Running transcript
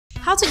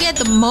How to get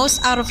the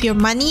most out of your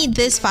money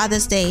this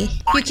Father's Day.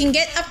 You can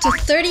get up to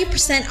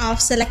 30% off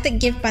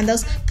selected gift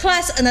bundles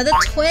plus another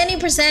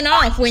 20%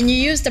 off when you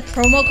use the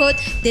promo code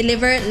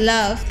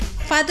DELIVERLOVE.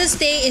 Father's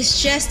Day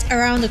is just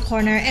around the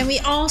corner and we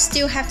all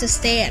still have to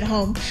stay at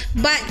home.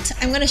 But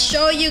I'm gonna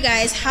show you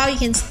guys how you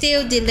can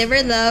still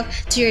deliver love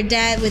to your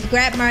dad with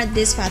GrabMart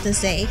this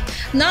Father's Day.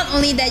 Not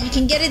only that, you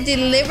can get it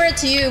delivered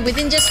to you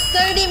within just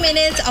 30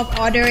 minutes of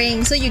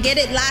ordering. So you get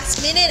it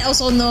last minute,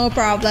 also no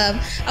problem.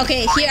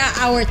 Okay, here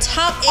are our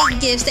top 8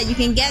 gifts that you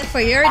can get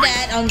for your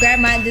dad on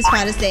GrabMart this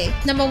Father's Day.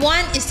 Number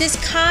 1 is this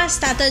car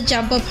starter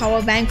jumper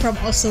power bank from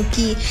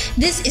Osoki.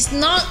 This is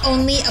not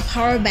only a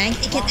power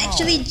bank, it can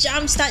actually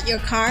jumpstart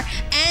your car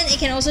and it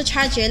can also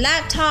charge your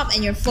laptop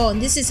and your phone.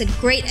 This is a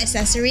great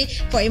accessory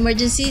for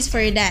emergencies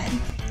for your dad.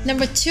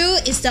 Number 2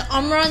 is the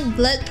Omron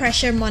blood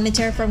pressure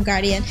monitor from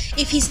Guardian.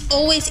 If he's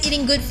always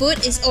eating good food,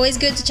 it's always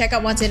good to check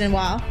out once in a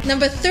while.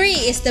 Number 3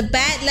 is the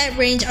Bad Lab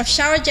range of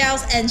shower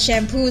gels and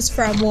shampoos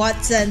from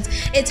Watsons.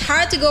 It's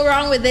hard to go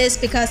wrong with this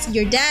because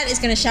your dad is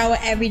gonna shower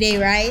every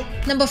day, right?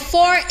 Number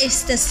 4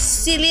 is the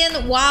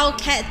Sicilian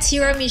Wildcat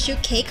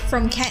tiramisu cake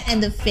from Cat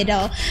and the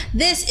Fiddle.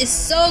 This is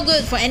so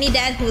good for any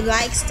dad who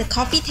likes the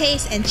coffee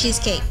taste and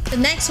cheesecake. The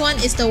next one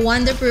is the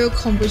Wonder Brew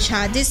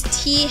kombucha. This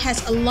tea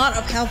has a lot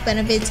of health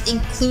benefits,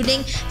 including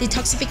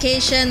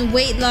detoxification,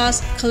 weight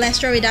loss,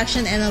 cholesterol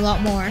reduction, and a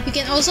lot more. You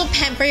can also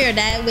pamper your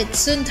dad with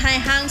Sun Tai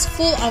Hang's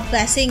Full of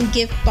Blessing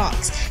gift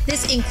box.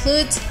 This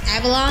includes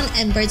Avalon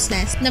and Bird's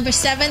Nest. Number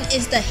 7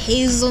 is the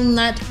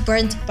Hazelnut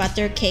Burnt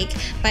Butter Cake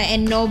by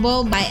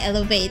Ennoble by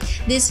Elevate.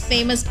 This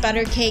famous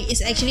butter cake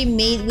is actually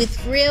made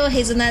with real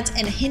hazelnuts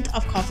and a hint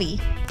of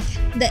coffee.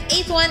 The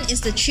 8th one is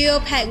the Trio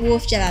Pack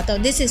Wolf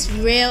Gelato. This is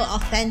real,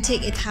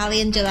 authentic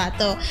Italian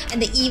gelato and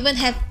they even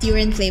have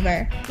durian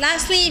flavor.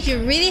 Lastly, if you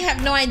really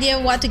have no idea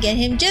what to get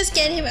him, just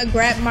get him a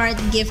GrabMart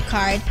gift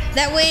card.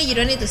 That way you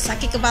don't need to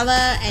sakit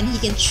kepala and he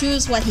can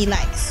choose what he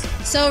likes.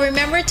 So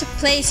remember to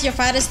place your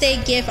Father's Day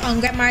gift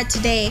on GrabMart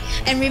today,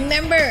 and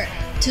remember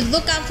to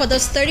look out for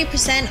those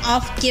 30%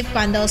 off gift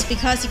bundles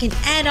because you can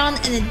add on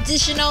an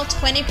additional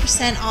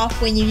 20% off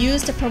when you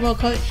use the promo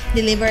code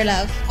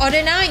DELIVERLOVE.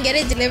 Order now and get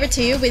it delivered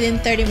to you within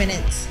 30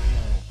 minutes.